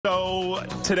So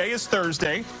today is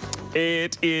Thursday.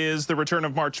 It is the return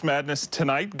of March Madness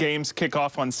tonight. Games kick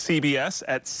off on CBS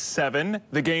at 7.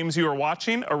 The games you are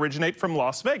watching originate from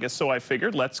Las Vegas, so I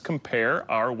figured let's compare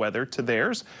our weather to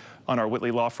theirs on our Whitley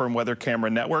Law Firm Weather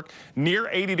Camera Network. Near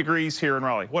 80 degrees here in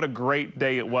Raleigh. What a great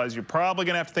day it was. You're probably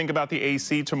going to have to think about the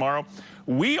AC tomorrow.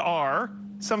 We are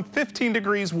some 15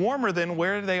 degrees warmer than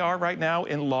where they are right now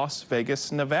in Las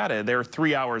Vegas, Nevada. They're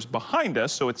 3 hours behind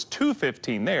us, so it's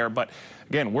 2:15 there. But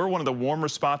again, we're one of the warmer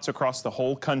spots across the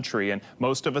whole country, and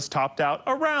most of us topped out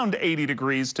around 80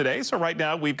 degrees today. So right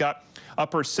now we've got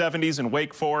upper 70s in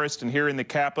Wake Forest, and here in the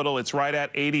capital, it's right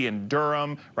at 80 in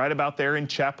Durham, right about there in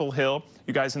Chapel Hill.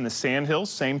 You guys in the Sand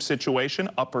Hills, same situation,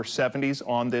 upper 70s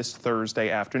on this Thursday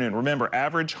afternoon. Remember,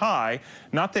 average high,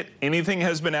 not that anything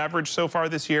has been average so far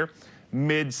this year,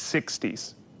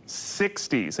 mid-60s.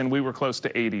 60s, and we were close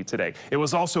to 80 today. It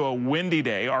was also a windy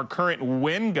day. Our current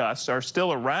wind gusts are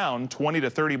still around 20 to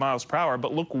 30 miles per hour,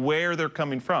 but look where they're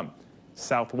coming from.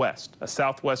 Southwest. A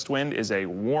southwest wind is a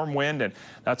warm wind, and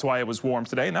that's why it was warm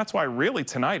today, and that's why really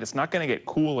tonight it's not going to get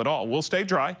cool at all. We'll stay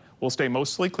dry. We'll stay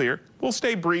mostly clear. We'll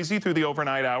stay breezy through the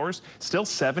overnight hours. Still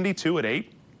 72 at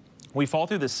 8. We fall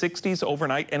through the 60s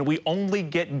overnight, and we only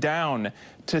get down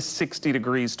to 60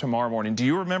 degrees tomorrow morning. Do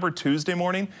you remember Tuesday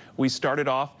morning? We started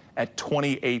off at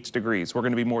 28 degrees. We're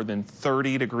going to be more than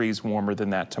 30 degrees warmer than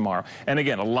that tomorrow. And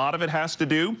again, a lot of it has to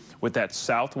do with that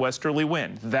southwesterly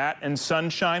wind. That and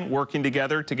sunshine working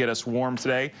together to get us warm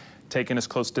today, taking us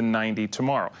close to 90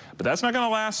 tomorrow. But that's not going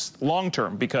to last long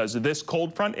term, because this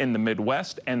cold front in the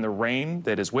Midwest and the rain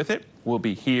that is with it will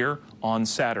be here on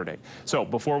Saturday. So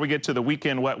before we get to the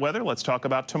weekend wet weather, let's talk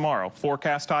about tomorrow.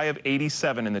 Forecast high of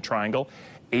 87 in the Triangle,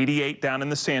 88 down in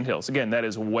the Sandhills. Again, that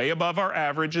is way above our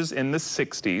averages in the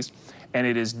 60s, and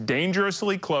it is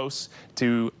dangerously close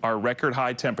to our record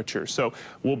high temperatures. So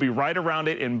we'll be right around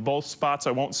it in both spots.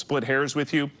 I won't split hairs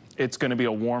with you. It's going to be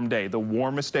a warm day, the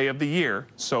warmest day of the year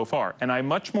so far. And I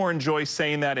much more enjoy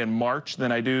saying that in March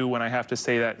than I do when I have to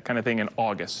say that kind of thing in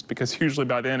August, because usually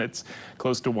by then it's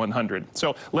close to 100.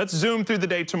 So let's zoom through the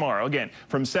day tomorrow. Again,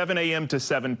 from 7 a.m. to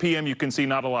 7 p.m., you can see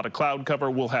not a lot of cloud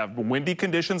cover. We'll have windy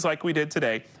conditions like we did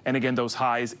today. And again, those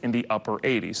highs in the upper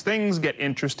 80s. Things get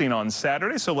interesting on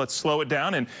Saturday, so let's slow it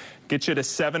down and get you to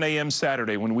 7 a.m.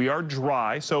 Saturday when we are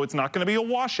dry. So it's not going to be a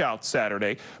washout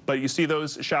Saturday, but you see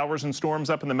those showers and storms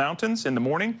up in the mountains in the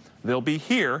morning? They'll be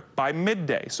here by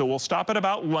midday. So we'll stop at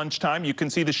about lunchtime. You can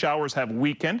see the showers have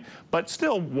weakened, but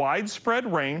still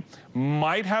widespread rain.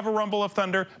 Might have a rumble of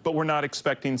thunder, but we're not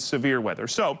expecting severe weather.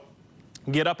 So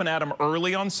get up and at them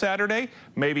early on Saturday.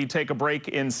 Maybe take a break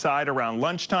inside around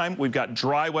lunchtime. We've got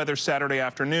dry weather Saturday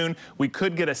afternoon. We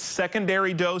could get a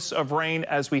secondary dose of rain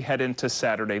as we head into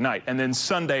Saturday night. And then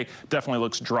Sunday definitely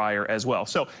looks drier as well.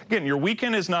 So again, your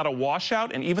weekend is not a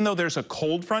washout. And even though there's a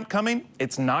cold front coming,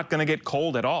 it's not going to get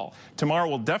cold at all. Tomorrow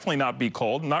will definitely not be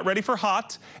cold. Not ready for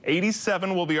hot.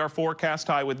 87 will be our forecast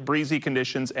high with breezy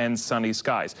conditions and sunny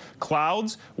skies.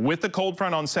 Clouds with the cold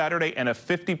front on Saturday and a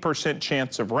 50%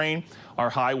 chance of rain. Our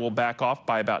high will back off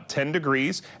by about 10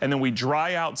 degrees, and then we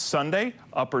dry out Sunday,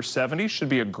 upper 70s. Should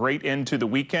be a great end to the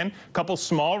weekend. A couple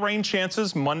small rain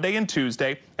chances Monday and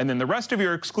Tuesday, and then the rest of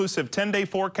your exclusive 10-day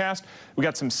forecast, we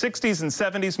got some 60s and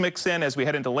 70s mixed in as we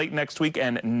head into late next week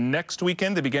and next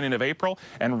weekend, the beginning of April,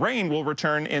 and rain will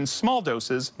return in small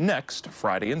doses next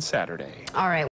Friday and Saturday. All right.